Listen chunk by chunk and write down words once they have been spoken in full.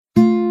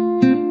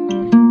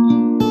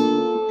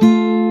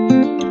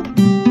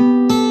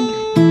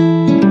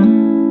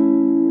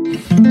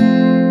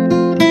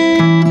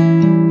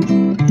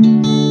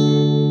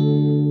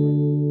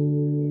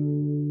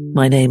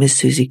My name is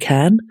Susie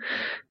Can,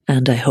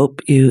 and I hope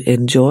you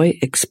enjoy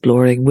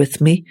exploring with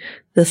me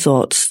the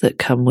thoughts that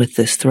come with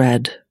this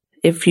thread.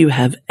 If you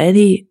have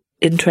any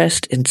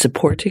interest in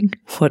supporting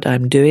what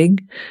I'm doing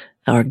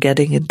or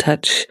getting in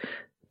touch,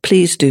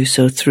 please do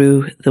so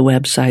through the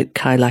website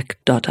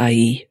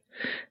kylak.ie,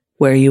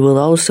 where you will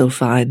also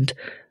find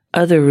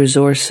other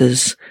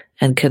resources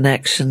and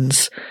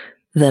connections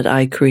that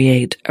I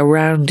create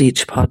around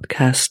each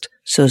podcast,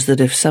 so that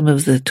if some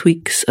of the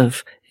tweaks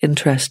of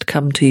interest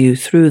come to you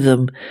through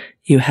them,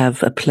 you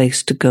have a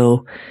place to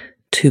go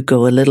a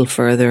little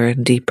further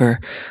and deeper,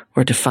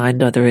 or to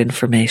find other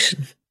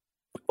information,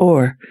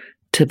 or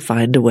to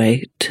find a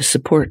way to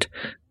support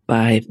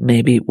by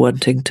maybe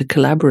wanting to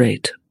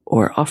collaborate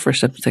or offer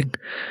something,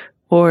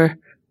 or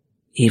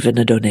even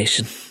a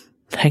donation.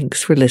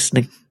 Thanks for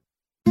listening.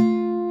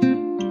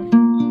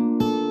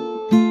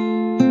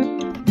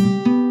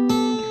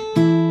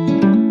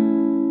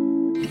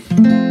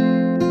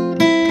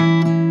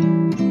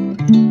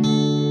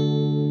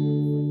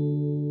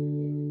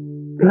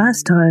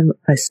 Last time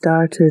I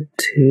started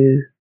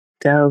to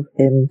delve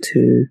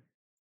into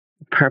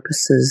the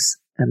purposes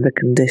and the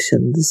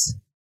conditions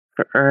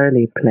for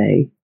early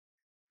play,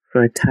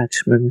 for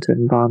attachment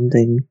and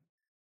bonding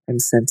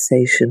and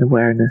sensation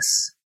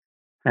awareness,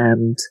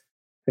 and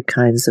the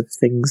kinds of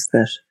things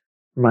that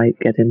might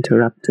get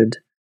interrupted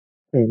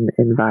in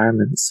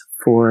environments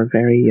for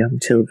very young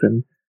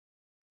children,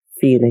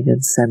 feeling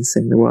and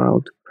sensing the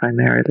world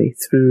primarily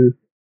through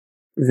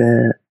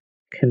the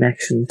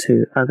connection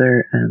to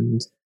other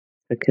and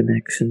the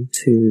connection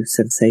to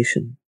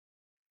sensation.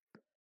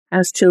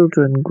 As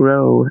children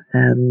grow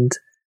and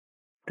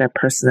their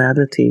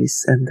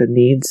personalities and the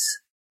needs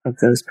of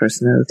those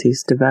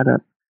personalities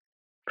develop,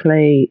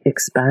 play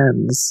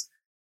expands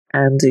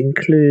and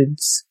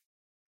includes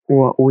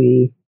what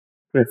we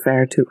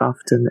refer to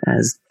often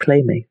as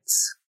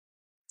playmates,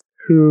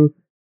 who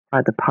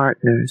are the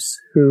partners,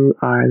 who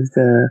are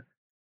the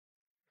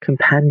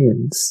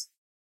companions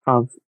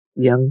of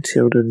young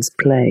children's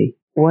play.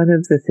 One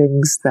of the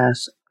things that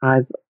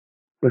I've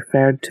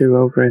referred to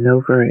over and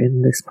over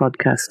in this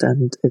podcast,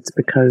 and it's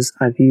because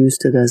I've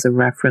used it as a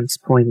reference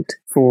point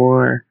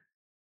for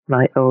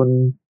my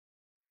own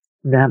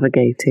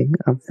navigating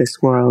of this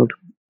world,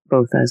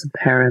 both as a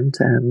parent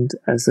and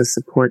as a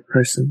support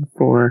person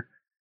for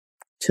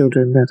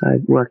children that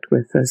I've worked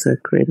with as a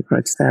creative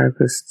arts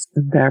therapist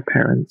and their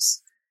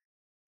parents,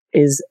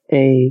 is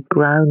a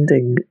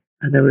grounding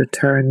and a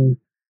return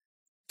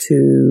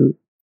to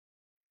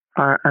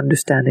our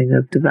understanding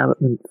of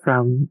development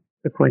from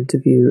the point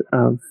of view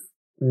of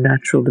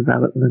natural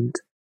development,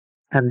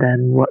 and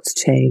then what's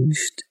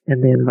changed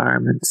in the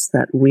environments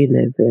that we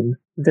live in.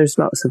 There's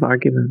lots of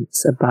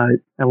arguments about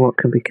what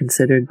can be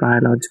considered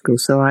biological,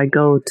 so I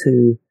go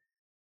to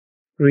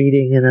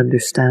reading and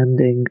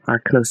understanding our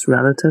close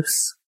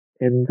relatives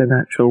in the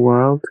natural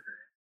world,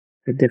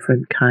 the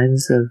different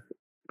kinds of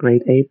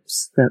great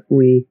apes that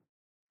we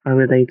are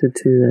related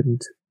to,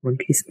 and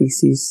monkey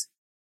species,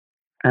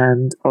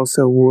 and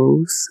also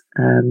wolves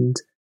and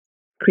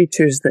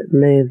creatures that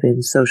live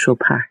in social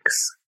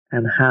packs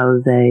and how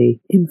they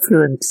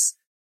influence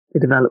the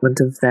development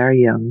of their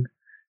young.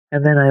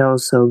 And then I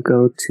also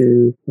go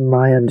to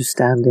my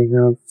understanding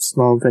of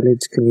small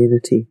village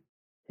community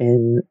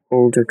in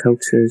older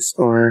cultures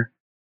or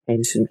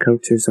ancient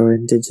cultures or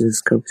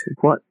indigenous cultures.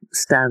 What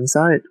stands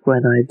out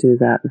when I do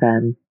that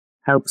then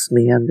helps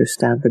me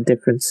understand the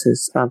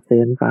differences of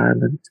the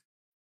environment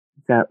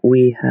that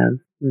we have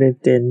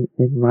lived in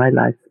my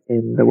life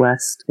in the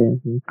West,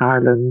 in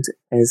Ireland,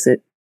 as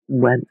it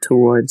went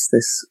towards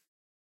this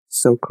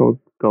so-called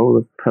goal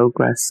of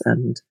progress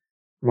and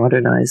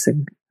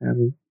modernizing,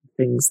 and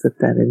things that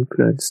then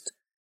influenced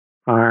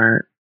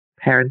our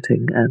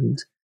parenting and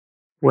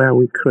where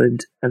we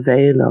could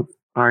avail of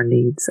our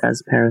needs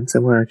as parents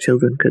and where our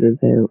children could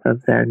avail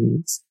of their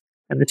needs,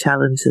 and the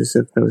challenges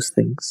of those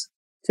things.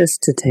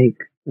 Just to take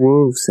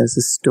wolves as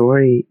a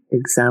story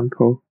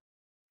example,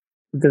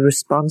 the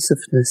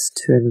responsiveness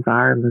to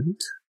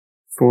environment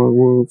for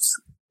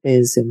wolves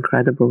is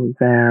incredible.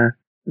 Their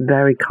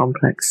very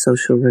complex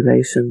social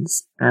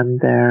relations and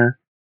their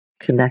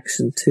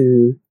connection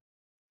to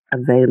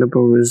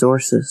available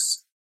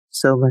resources,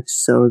 so much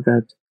so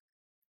that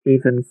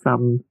even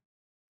from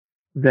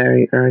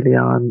very early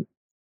on,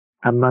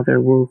 a mother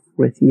wolf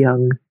with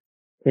young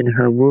in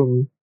her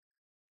womb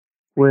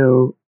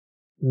will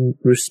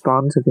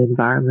respond to the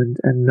environment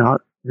and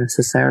not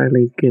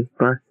necessarily give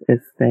birth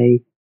if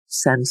they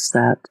sense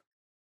that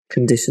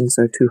conditions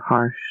are too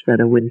harsh,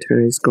 that a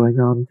winter is going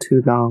on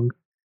too long.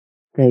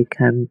 They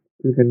can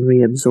even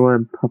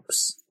reabsorb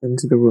pups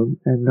into the womb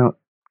and not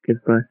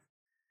give birth.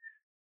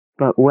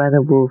 But when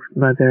a wolf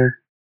mother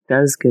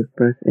does give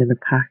birth in a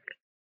pack,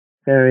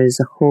 there is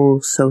a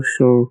whole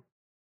social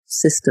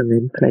system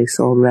in place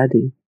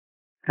already.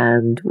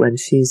 And when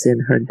she's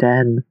in her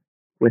den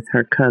with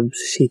her cubs,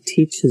 she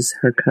teaches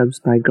her cubs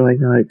by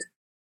going out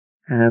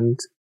and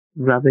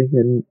rubbing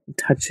and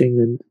touching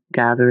and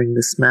gathering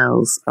the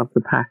smells of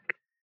the pack,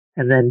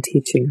 and then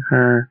teaching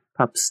her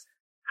pups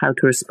how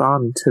to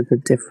respond to the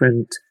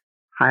different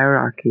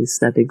hierarchies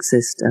that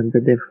exist and the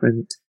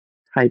different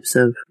types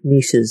of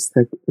niches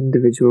that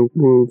individual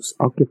wolves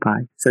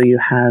occupy. So you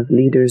have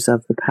leaders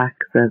of the pack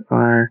that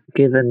are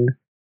given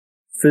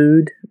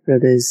food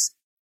that is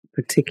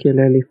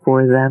particularly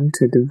for them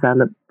to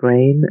develop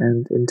brain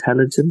and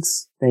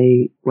intelligence.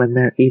 When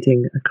they're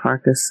eating a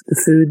carcass, the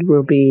food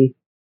will be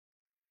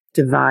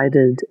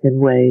divided in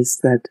ways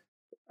that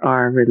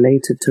are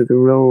related to the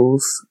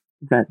roles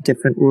that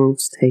different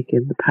wolves take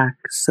in the pack.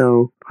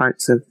 So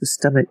parts of the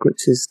stomach,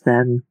 which is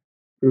then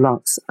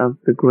lots of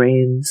the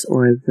grains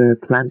or the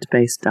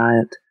plant-based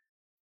diet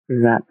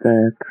that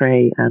the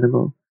prey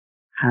animal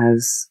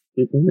has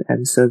eaten.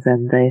 And so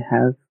then they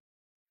have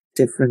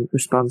different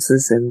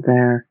responses in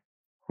their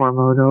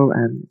hormonal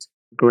and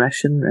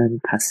aggression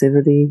and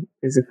passivity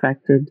is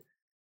affected.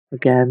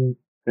 Again,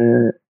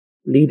 the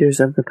leaders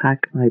of the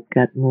pack might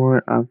get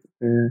more of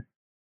the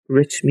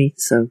rich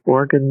meats of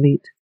organ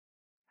meat,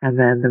 and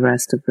then the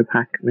rest of the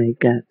pack may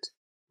get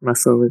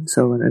muscle and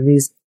so on. And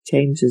these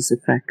changes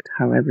affect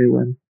how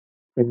everyone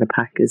in the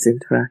pack is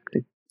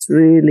interacting. It's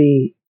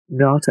really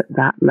not at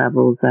that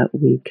level that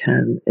we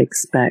can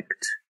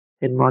expect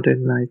in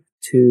modern life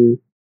to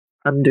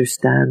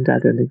understand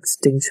at an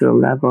instinctual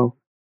level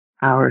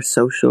our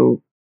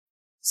social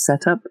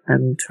setup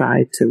and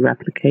try to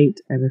replicate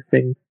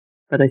anything.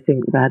 But I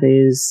think that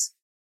is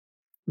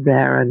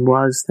there and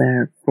was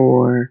there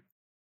for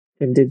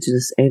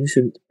indigenous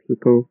ancient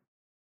people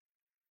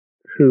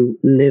who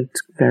lived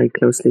very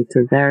closely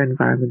to their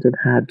environment and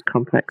had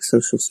complex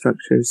social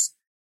structures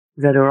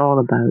that are all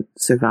about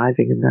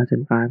surviving in that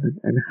environment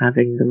and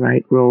having the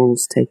right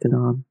roles taken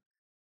on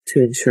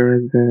to ensure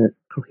the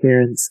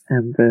coherence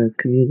and the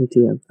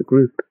community of the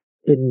group.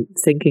 In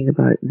thinking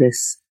about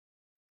this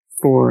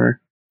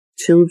for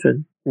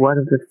children, one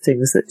of the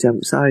things that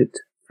jumps out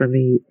for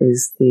me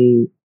is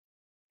the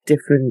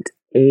different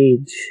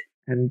age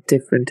and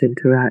different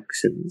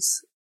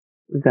interactions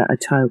that a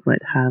child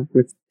might have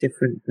with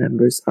different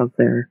members of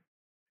their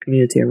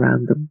community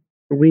around them.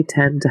 We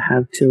tend to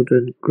have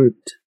children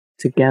grouped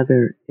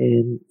together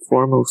in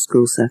formal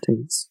school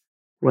settings,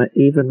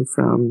 even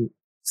from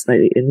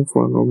slightly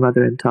informal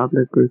mother and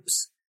toddler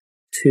groups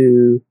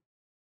to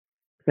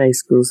play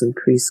schools and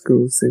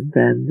preschools, and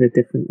then the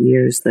different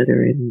years that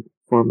are in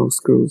formal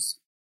schools,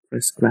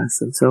 first class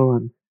and so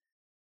on.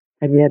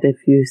 And yet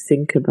if you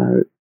think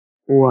about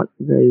what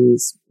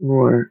these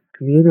more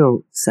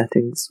communal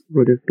settings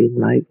would have been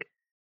like,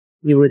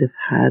 you would have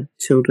had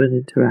children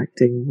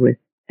interacting with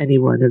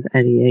anyone of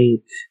any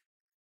age.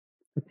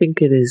 I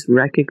think it is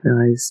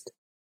recognized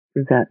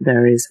that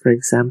there is, for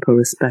example,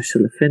 a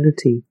special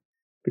affinity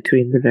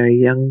between the very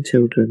young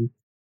children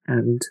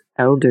and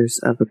elders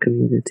of a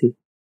community.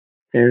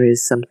 There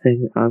is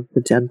something of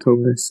the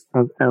gentleness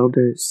of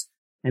elders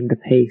and the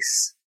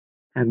pace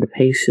and the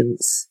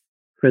patience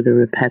for the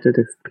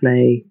repetitive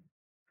play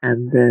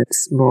and the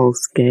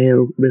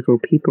small-scale little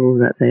people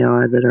that they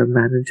are that are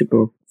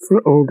manageable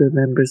for older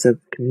members of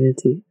the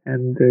community,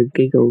 and the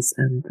giggles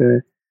and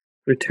the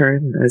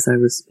return, as I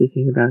was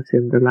speaking about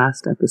in the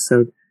last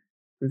episode,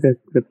 the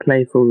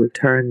playful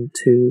return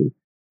to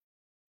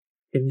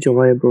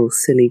enjoyable,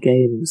 silly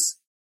games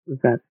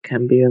that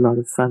can be a lot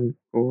of fun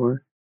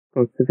for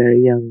both the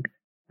very young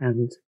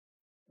and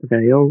the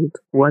very old.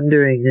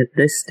 Wondering at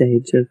this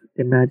stage of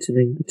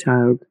imagining the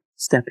child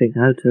stepping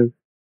out of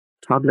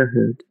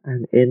toddlerhood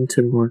and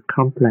into more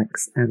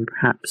complex and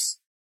perhaps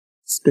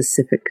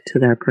specific to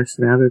their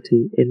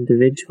personality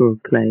individual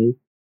play,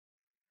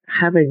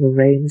 having a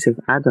range of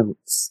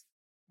adults,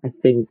 I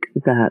think,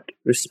 that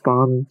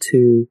respond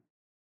to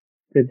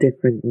the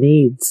different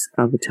needs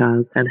of a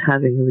child and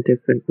having a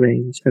different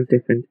range of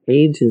different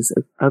ages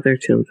of other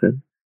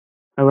children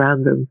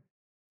around them,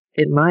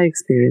 in my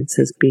experience,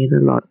 has been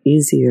a lot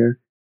easier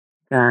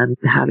than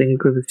having a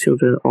group of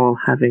children all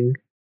having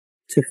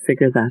to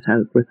figure that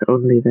out with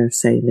only their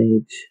same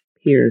age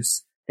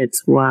peers.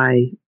 It's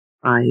why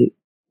I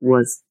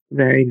was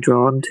very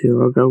drawn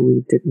to, although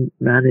we didn't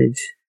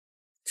manage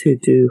to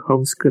do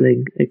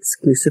homeschooling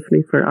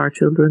exclusively for our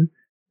children,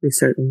 we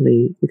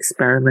certainly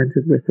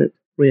experimented with it.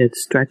 We had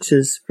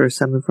stretches for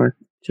some of our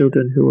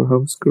children who were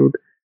homeschooled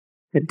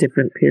at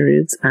different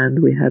periods,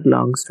 and we had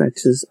long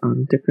stretches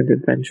on different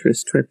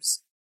adventurous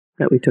trips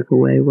that we took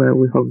away where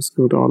we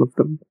homeschooled all of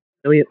them.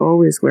 We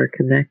always were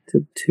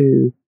connected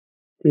to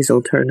these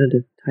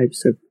alternative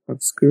types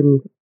of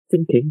school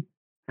thinking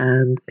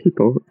and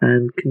people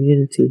and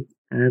community,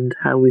 and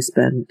how we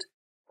spent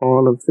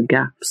all of the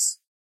gaps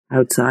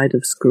outside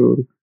of school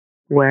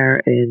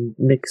were in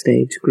mixed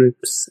age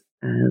groups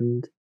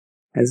and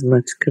as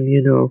much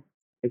communal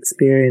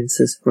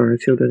experiences for our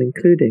children,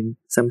 including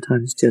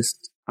sometimes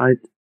just out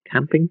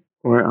camping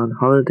or on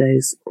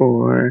holidays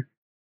or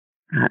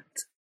at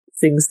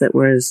things that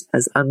were as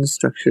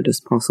unstructured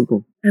as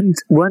possible. And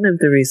one of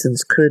the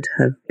reasons could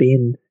have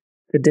been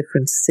the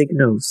different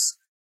signals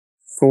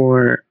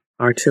for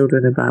our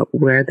children about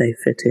where they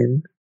fit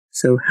in.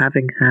 So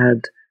having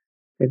had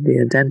in the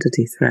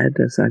identity thread,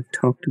 as I've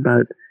talked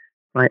about,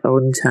 my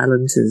own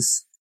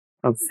challenges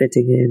of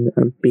fitting in,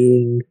 of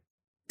being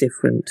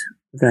different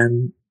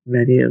than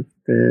many of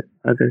the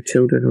other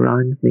children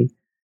around me,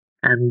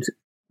 and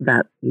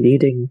that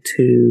leading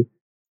to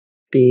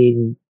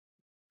being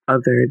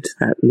othered,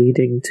 that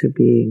leading to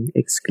being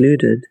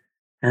excluded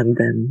and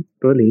then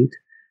bullied.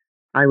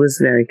 I was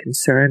very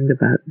concerned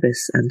about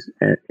this, and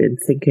in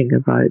thinking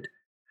about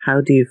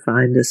how do you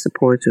find a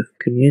supportive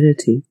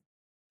community.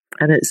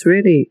 And it's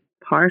really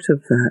part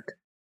of that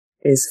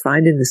is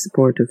finding the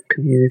supportive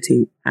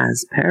community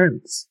as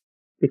parents,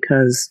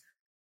 because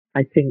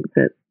I think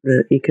that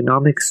the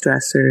economic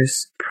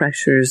stressors,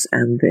 pressures,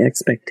 and the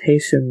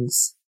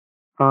expectations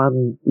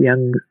on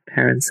young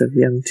parents of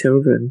young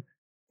children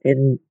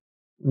in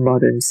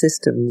modern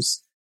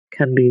systems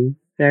can be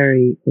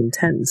very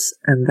intense,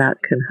 and that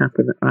can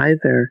happen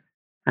either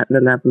at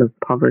the level of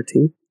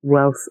poverty,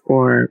 wealth,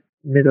 or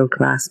middle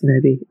class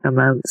maybe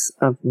amounts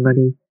of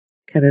money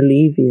can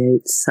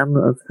alleviate some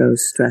of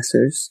those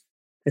stressors,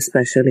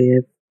 especially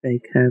if they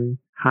can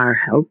hire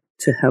help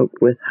to help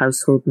with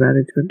household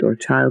management or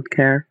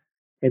childcare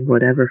in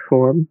whatever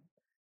form.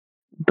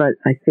 But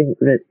I think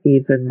that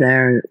even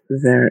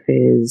there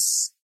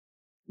is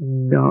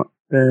not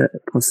the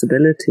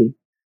possibility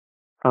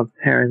of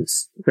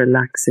parents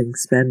relaxing,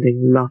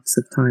 spending lots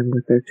of time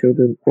with their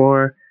children,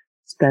 or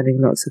spending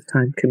lots of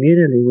time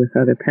communally with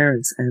other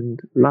parents and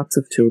lots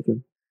of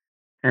children.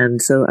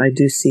 And so I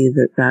do see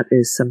that that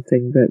is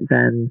something that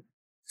then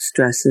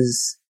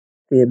stresses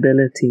the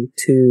ability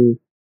to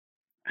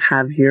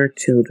have your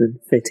children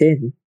fit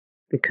in,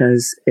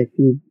 because if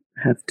you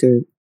have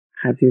to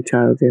have your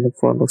child in a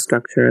formal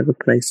structure of a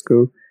play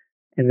school,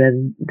 and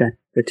then that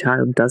the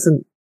child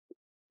doesn't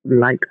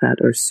like that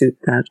or suit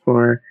that,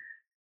 or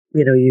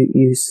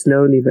you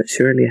slowly but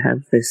surely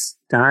have this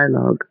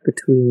dialogue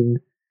between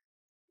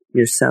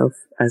yourself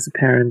as a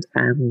parent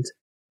and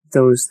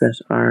those that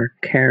are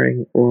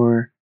caring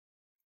or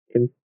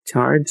in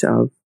charge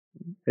of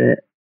the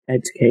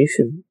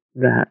education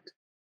that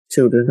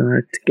children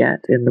are to get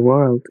in the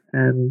world.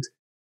 And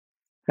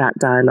that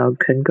dialogue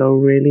can go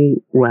really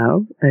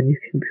well, and you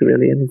can be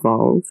really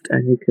involved,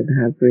 and you can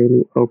have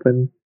really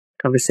open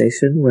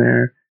conversation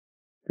where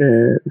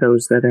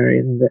those that are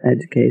in the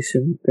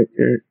education that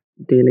you're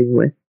dealing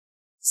with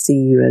see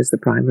you as the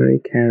primary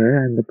carer,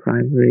 and the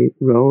primary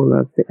role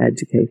of the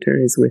educator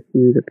is with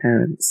you, the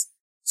parents.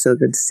 So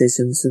the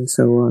decisions and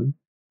so on,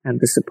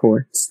 and the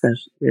supports that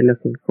you're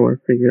looking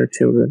for your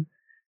children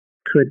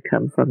could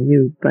come from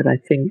you. But I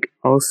think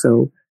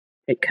also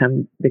it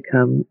can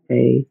become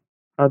a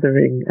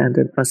othering and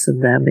an us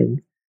and theming,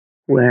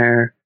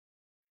 where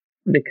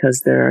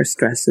because there are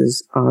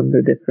stresses on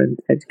the different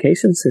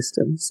education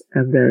systems,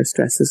 and there are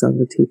stresses on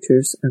the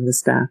teachers and the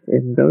staff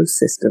in those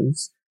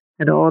systems,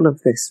 and all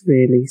of this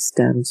really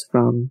stems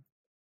from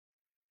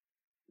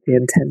the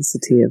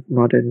intensity of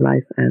modern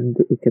life and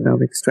the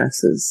economic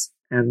stresses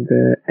and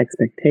the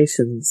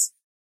expectations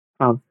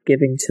of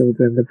giving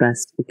children the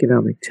best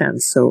economic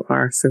chance. So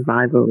our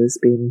survival is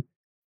being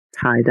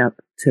tied up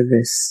to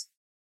this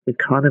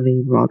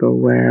economy model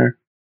where,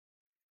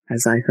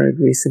 as I heard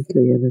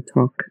recently in a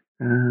talk,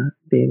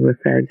 being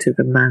referred to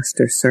the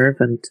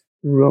master-servant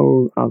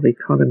role of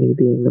economy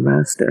being the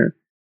master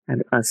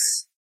and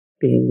us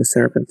being the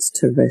servants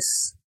to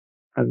this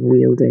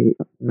unwieldy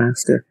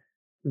master,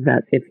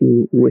 that if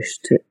you wish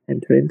to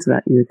enter into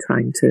that, you're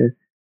trying to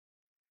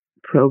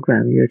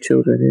program your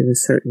children in a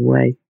certain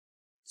way.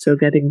 So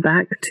getting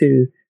back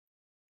to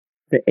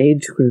the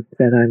age group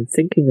that I'm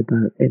thinking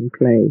about in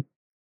play,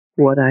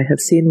 what I have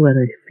seen when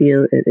I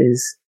feel it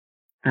is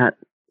at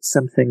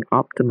something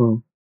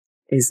optimal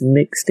is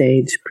mixed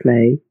age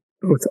play,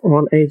 with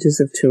all ages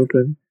of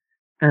children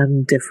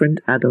and different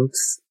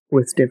adults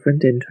with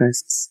different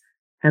interests.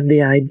 And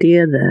the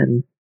idea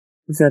then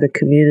that a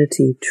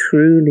community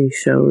truly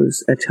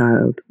shows a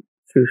child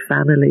through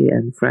family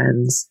and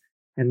friends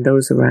and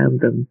those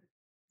around them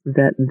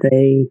that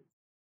they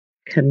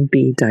can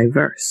be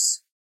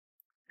diverse.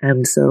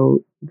 And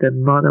so the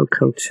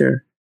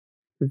monoculture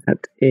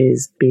that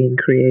is being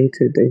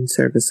created in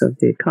service of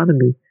the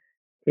economy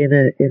in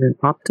an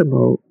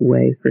optimal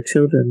way for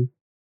children,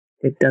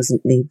 it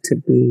doesn't need to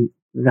be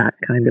that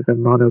kind of a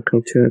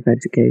monoculture of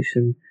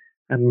education,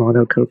 a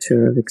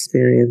monoculture of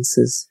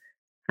experiences,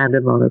 and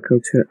a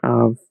monoculture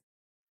of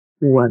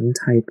one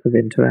type of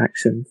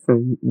interaction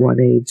from one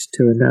age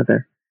to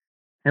another.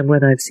 And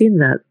when I've seen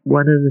that,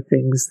 one of the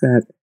things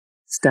that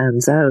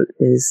stands out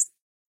is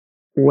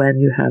when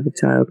you have a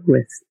child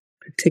with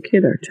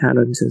particular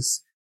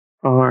challenges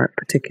or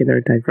particular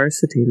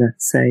diversity,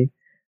 let's say.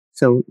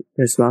 So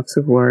there's lots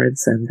of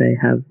words and they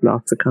have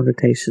lots of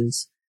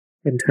connotations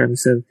in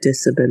terms of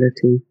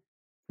disability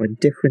or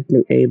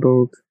differently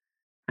abled,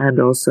 and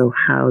also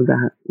how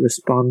that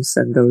response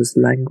and those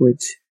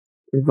language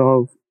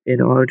evolve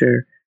in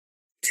order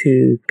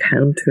to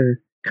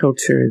counter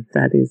culture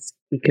that is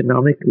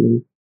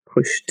economically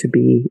pushed to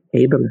be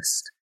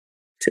ableist,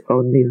 to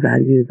only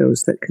value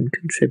those that can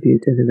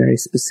contribute in a very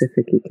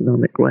specific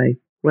economic way.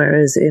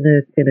 Whereas in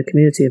a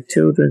community of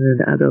children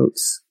and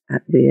adults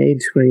at the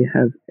age where you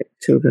have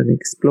children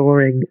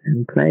exploring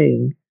and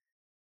playing,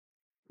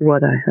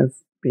 what I have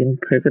been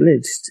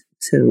privileged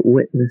to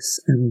witness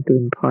and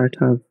been part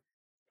of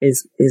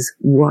is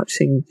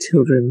watching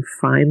children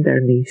find their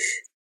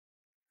niche,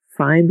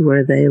 find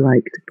where they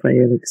like to play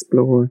and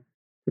explore.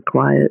 The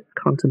quiet,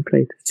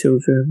 contemplative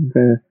children,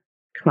 the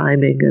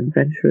climbing,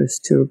 adventurous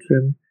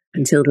children,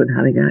 and children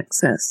having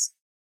access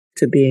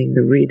to being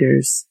the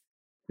readers,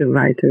 the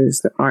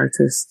writers, the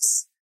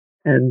artists,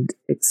 and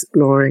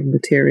exploring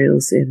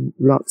materials in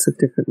lots of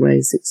different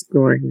ways,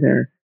 exploring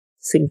their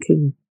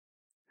thinking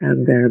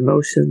and their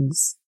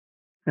emotions,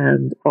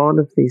 and all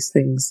of these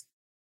things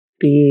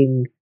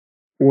being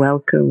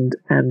welcomed,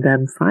 and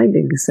then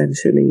finding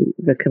essentially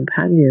the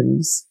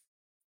companions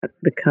that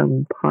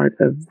become part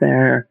of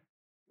their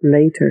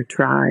later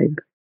tribe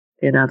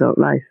in adult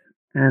life.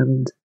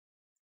 And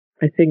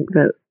I think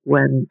that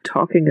when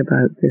talking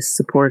about this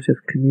supportive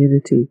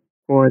community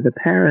for the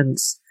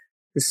parents,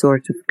 the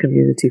sort of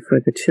community for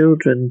the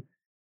children,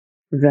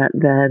 that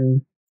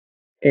then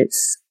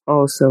it's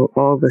also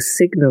all the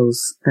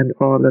signals and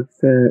all of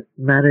the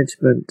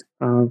management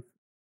of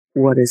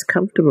what is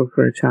comfortable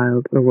for a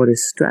child or what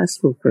is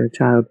stressful for a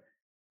child.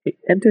 It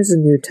enters a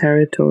new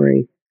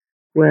territory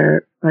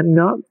where I'm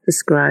not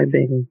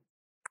describing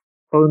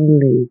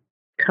only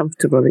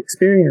comfortable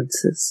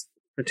experiences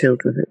for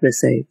children at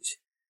this age,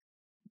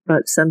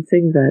 but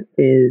something that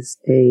is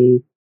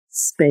a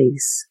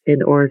space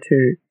in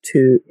order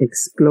to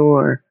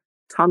explore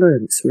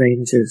tolerance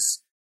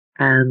ranges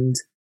and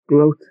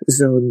growth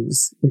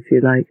zones, if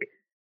you like,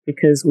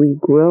 because we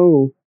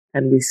grow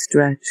and we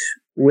stretch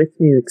with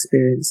new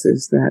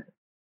experiences that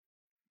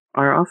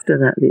are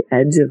often at the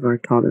edge of our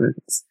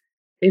tolerance.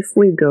 If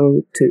we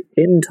go to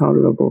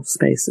intolerable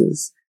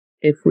spaces,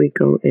 if we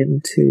go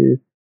into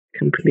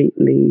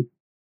completely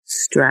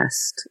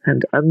stressed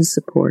and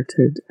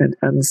unsupported and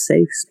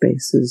unsafe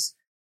spaces,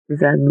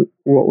 then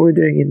what we're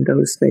doing in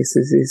those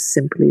spaces is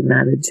simply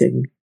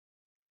managing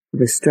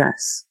the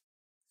stress,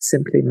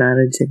 simply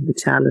managing the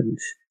challenge,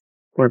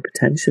 or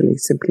potentially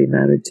simply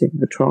managing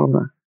the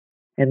trauma.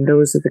 And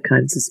those are the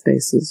kinds of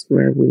spaces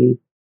where we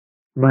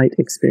might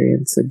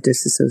experience a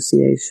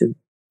disassociation.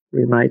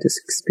 We might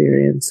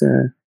experience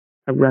a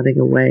running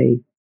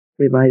away.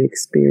 We might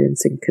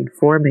experience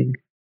conforming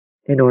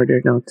in order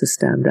not to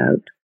stand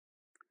out.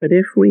 But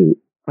if we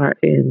are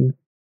in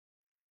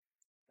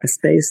a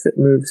space that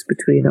moves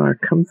between our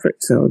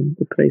comfort zone,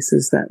 the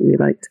places that we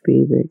like to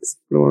be, the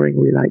exploring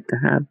we like to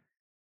have,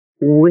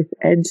 with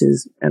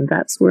edges, and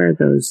that's where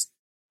those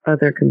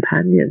other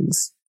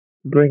companions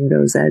bring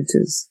those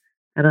edges.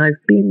 And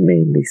I've been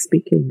mainly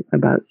speaking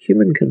about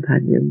human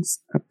companions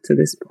up to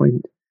this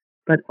point,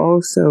 but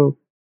also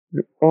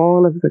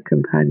all of the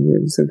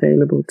companions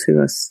available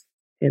to us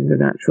in the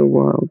natural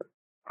world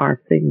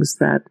are things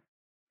that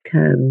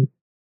can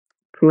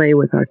play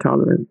with our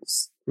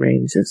tolerance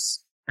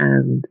ranges.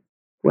 And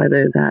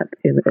whether that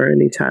in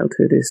early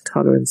childhood is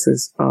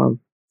tolerances of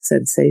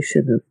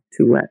sensation of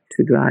too wet,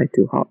 too dry,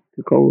 too hot,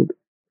 too cold,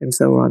 and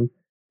so on,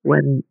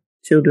 when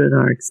children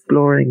are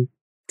exploring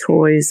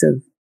toys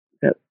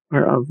that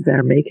are of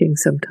their making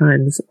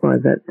sometimes, or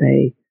that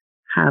they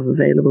have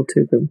available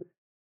to them,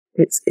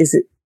 is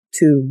it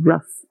too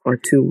rough or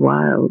too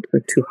wild or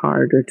too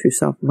hard or too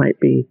soft? Might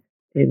be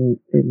in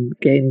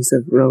games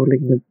of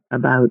rolling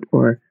about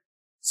or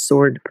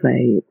sword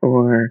play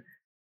or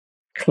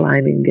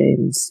climbing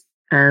games.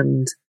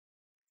 And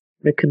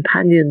the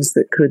companions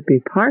that could be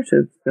part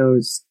of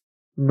those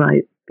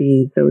might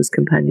be those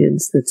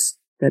companions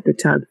that the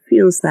child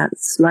feels that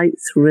slight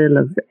thrill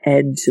of the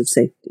edge of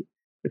safety,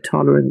 the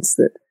tolerance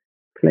that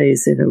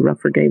plays in a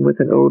rougher game with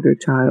an older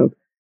child,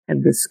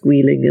 and the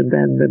squealing, and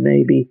then the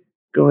maybe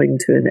going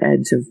to an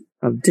edge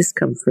of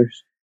discomfort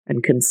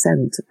and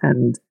consent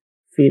and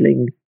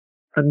feeling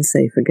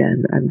unsafe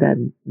again, and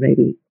then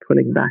maybe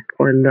pulling back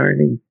or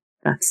learning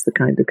that's the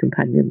kind of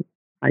companion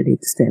I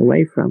need to stay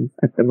away from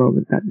at the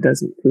moment. That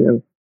doesn't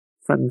feel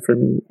fun for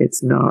me.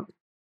 It's not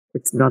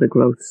a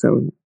growth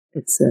zone.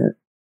 It's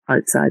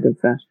outside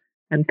of that.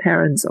 And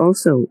parents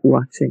also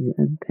watching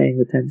and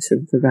paying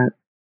attention to that,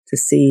 to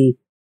see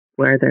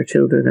where their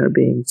children are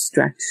being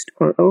stretched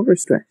or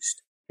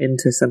overstretched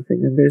into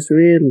something. And there's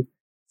real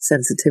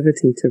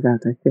sensitivity to that,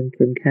 I think,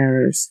 in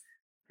carers.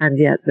 And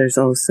yet there's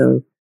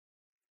also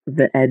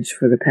the edge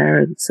for the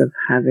parents of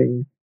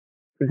having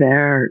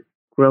their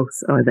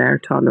growth or their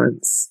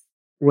tolerance,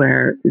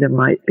 where there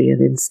might be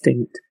an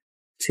instinct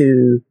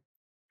to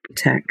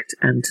protect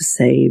and to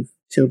save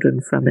children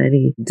from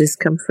any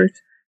discomfort.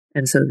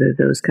 And so there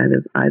are those kind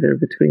of, either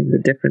between the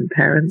different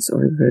parents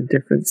or the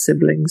different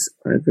siblings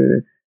or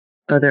the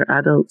other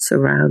adults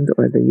around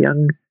or the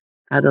young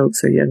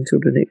adults or young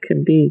children. It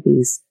can be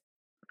these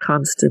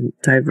constant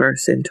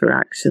diverse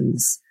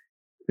interactions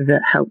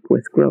that help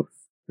with growth,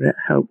 that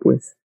help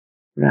with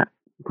that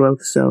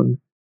growth zone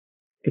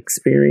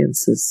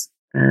experiences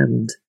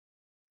and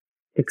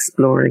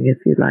exploring, if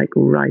you like,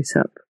 right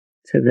up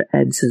to the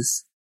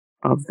edges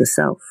of the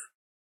self.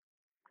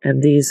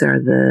 And these are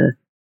the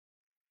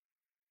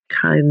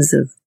kinds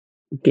of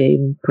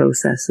game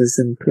processes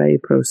and play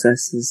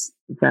processes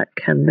that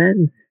can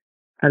then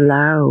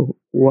allow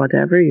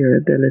whatever your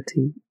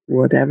ability,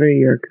 whatever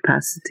your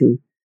capacity,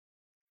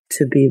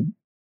 to be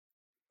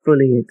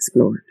fully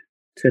explored,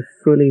 to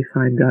fully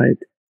find out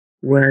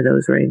where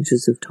those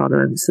ranges of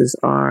tolerances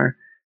are.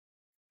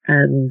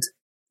 And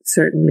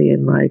certainly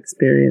in my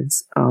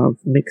experience of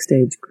mixed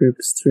age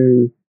groups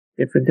through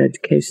different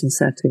education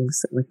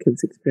settings that my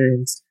kids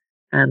experienced,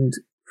 and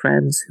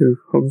friends who've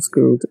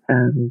homeschooled,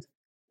 and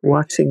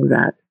watching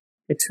that,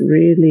 it's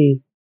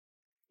really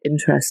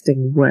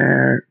interesting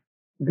where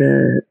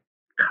the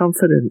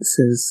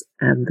confidences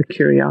and the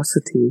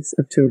curiosities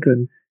of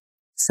children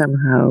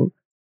somehow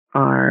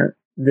are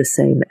the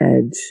same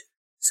edge.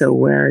 So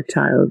where a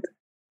child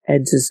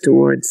edges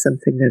towards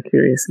something they're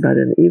curious about,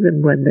 and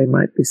even when they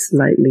might be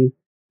slightly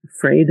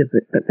afraid of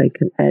it, but they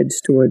can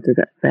edge towards it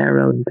at their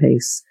own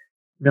pace,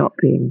 not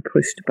being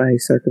pushed by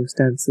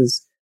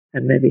circumstances,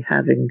 and maybe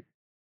having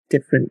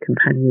different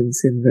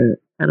companions in the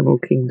animal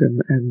kingdom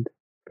and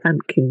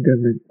plant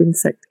kingdom and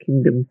insect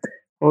kingdom.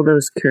 All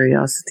those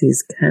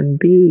curiosities can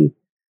be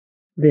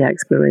the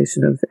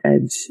exploration of the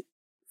edge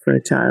for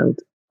a child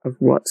of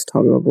what's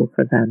tolerable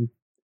for them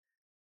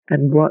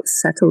and what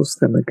settles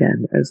them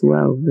again as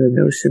well. The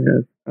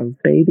notion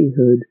of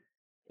babyhood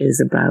is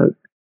about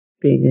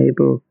being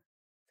able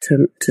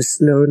to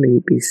slowly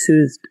be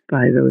soothed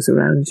by those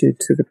around you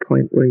to the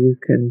point where you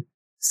can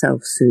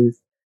self-soothe.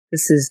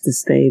 This is the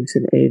stage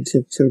and age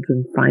of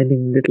children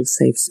finding little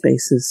safe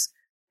spaces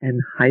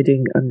and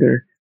hiding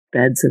under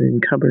beds and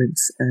in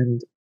cupboards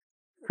and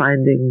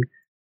finding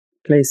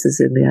places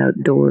in the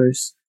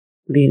outdoors,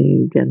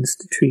 leaning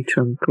against a tree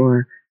trunk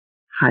or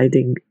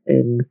hiding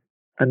in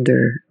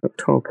under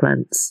tall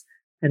plants,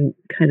 and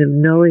kind of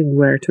knowing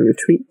where to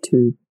retreat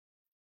to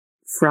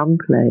from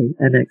play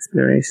and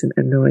exploration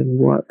and knowing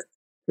what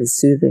is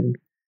soothing.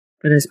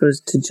 And I suppose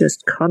to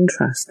just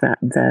contrast that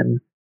then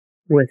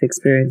with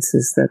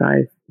experiences that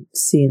I've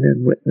seen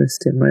and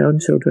witnessed in my own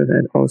children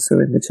and also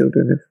in the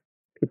children of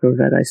people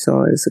that I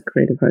saw as a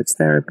creative arts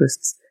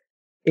therapists,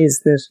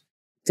 is that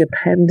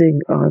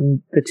depending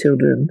on the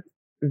children,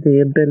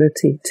 the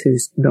ability to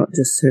not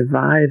just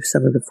survive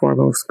some of the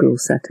formal school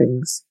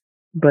settings,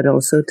 but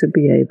also to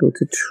be able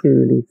to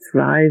truly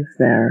thrive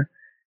there,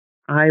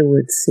 I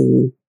would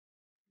see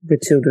the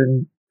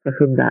children for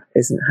whom that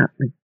isn't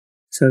happening.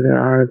 So there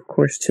are, of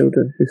course,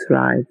 children who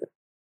thrive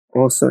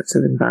all sorts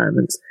of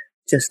environments,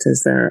 just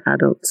as there are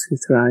adults who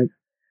thrive.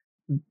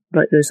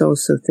 But there's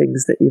also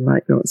things that you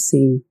might not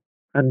see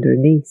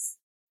underneath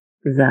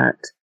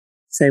that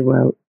say,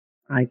 well,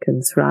 I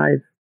can thrive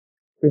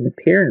in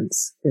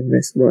appearance in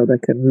this world.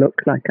 I can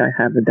look like I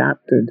have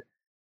adapted,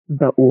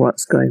 but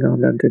what's going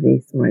on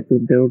underneath might be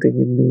building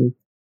in me,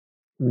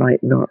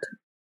 might not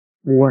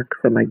work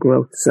for my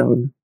growth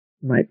zone,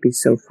 might be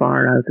so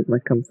far out of my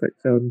comfort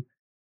zone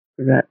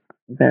that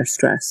they're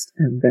stressed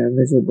and they're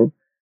miserable.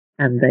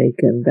 And they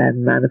can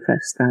then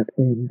manifest that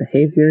in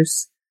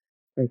behaviors.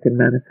 They can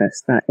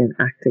manifest that in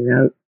acting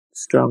out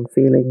strong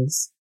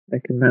feelings.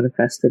 They can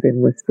manifest it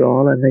in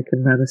withdrawal, and they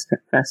can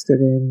manifest it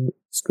in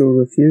school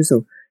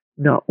refusal,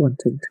 not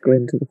wanting to go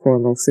into the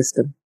formal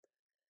system.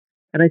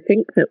 And I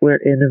think that we're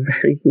in a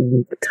very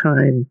unique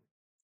time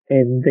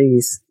in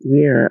this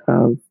year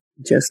of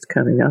just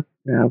coming up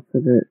now for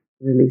the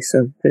release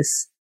of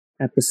this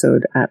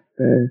episode at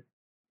the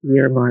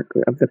year mark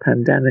of the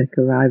pandemic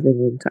arriving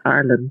into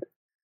Ireland,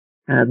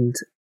 and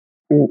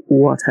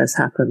what has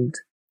happened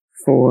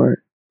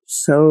for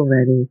so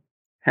many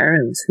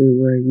parents who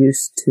were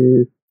used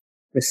to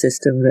the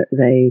system that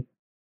they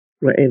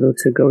were able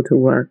to go to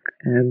work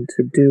and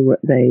to do what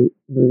they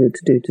needed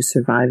to do to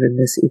survive in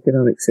this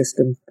economic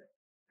system,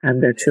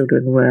 and their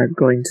children were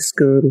going to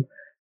school,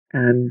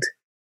 and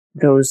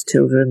those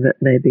children that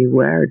maybe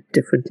were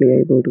differently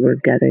abled were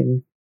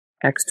getting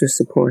extra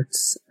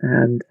supports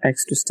and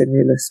extra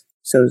stimulus.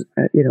 So,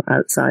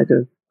 outside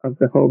of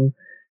the home,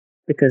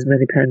 because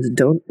many parents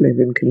don't live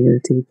in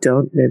community,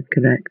 don't live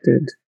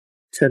connected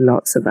to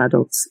lots of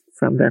adults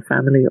from their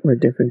family or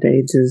different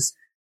ages,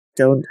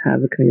 don't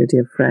have a community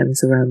of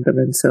friends around them.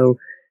 And so,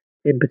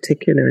 in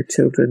particular,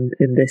 children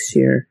in this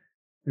year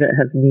that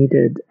have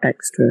needed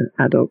extra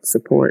adult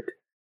support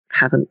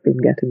haven't been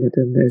getting it.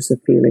 And there's a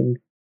feeling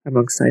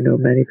amongst, I know,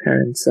 many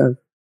parents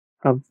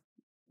of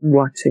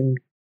watching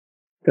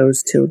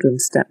those children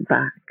step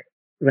back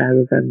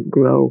rather than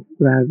grow,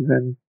 rather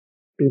than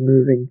be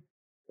moving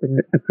in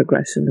a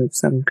progression of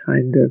some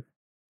kind of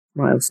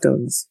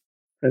milestones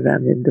for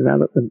them in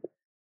development.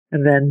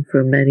 And then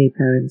for many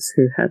parents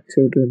who have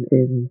children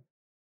in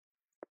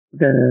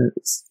the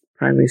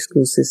primary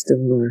school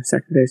system or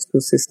secondary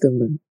school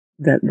system,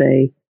 that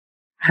they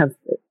have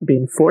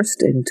been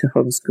forced into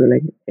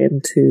homeschooling,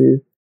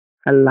 into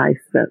a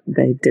life that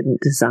they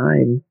didn't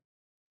design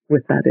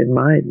with that in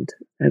mind.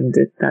 And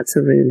that's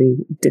a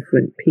really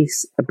different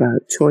piece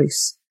about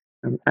choice.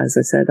 As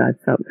I said, I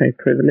felt very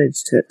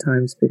privileged to at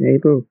times been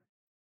able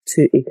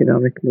to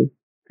economically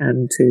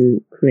and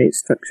to create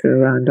structure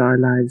around our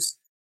lives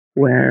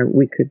where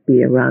we could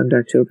be around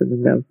our children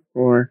and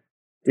therefore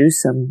do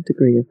some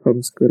degree of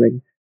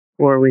homeschooling,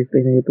 or we've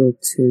been able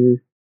to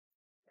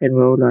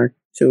enroll our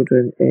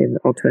children in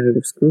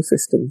alternative school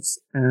systems,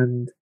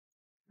 and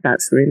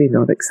that's really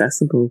not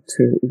accessible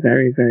to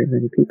very, very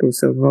many people.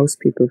 So most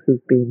people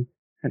who've been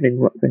having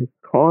what they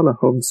call a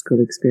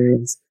homeschool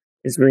experience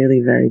is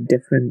really very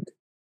different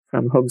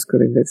from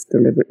homeschooling that's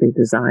deliberately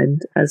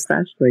designed as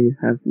that, where you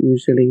have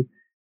usually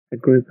a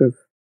group of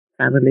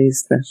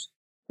families that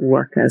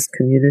work as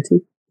community.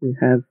 We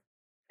have,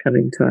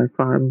 coming to our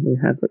farm, we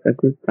have a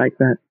group like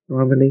that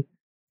normally.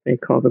 They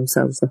call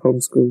themselves the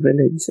homeschool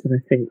village, and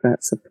I think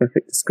that's a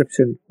perfect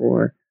description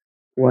for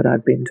what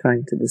I've been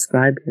trying to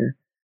describe here.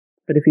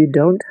 But if you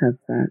don't have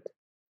that,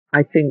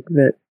 I think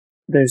that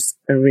there's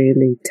a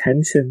really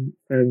tension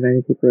for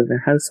many people in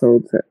their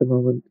households at the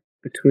moment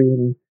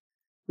between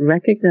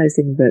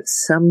recognizing that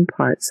some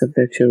parts of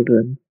their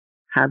children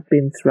have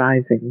been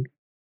thriving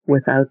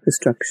without the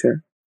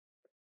structure,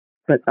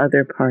 but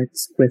other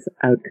parts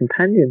without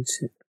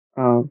companionship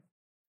of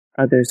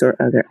others or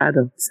other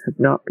adults have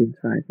not been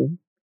thriving.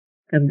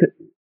 And that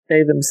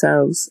they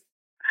themselves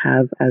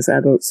have, as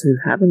adults who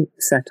haven't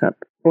set up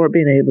or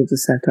been able to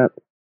set up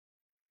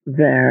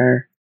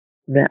their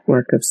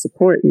network of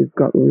support, you've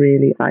got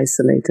really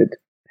isolated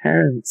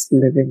parents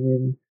living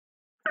in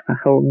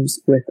homes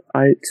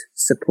without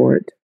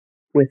support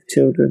with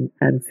children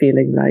and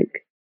feeling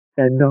like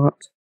they're not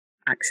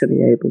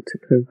actually able to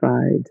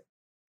provide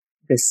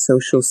this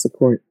social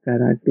support that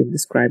I've been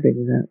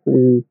describing that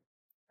we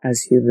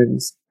as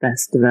humans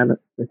best develop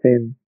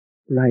within,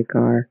 like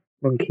our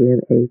monkey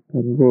and ape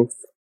and wolf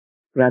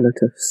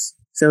relatives.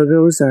 So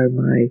those are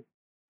my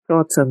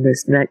thoughts on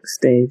this next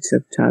stage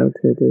of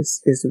childhood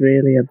is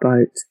really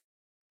about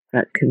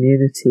that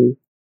community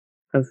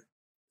of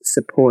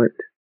support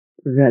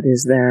that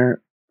is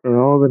there for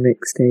all the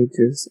mixed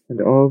stages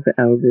and all the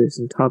elders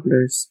and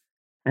toddlers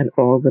and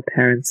all the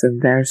parents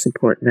and their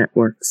support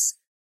networks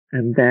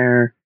and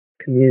their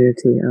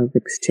community of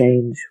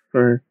exchange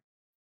for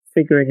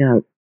figuring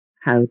out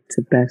how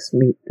to best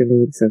meet the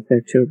needs of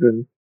their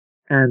children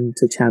and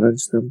to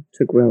challenge them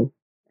to grow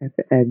at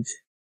the edge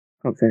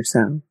of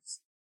themselves.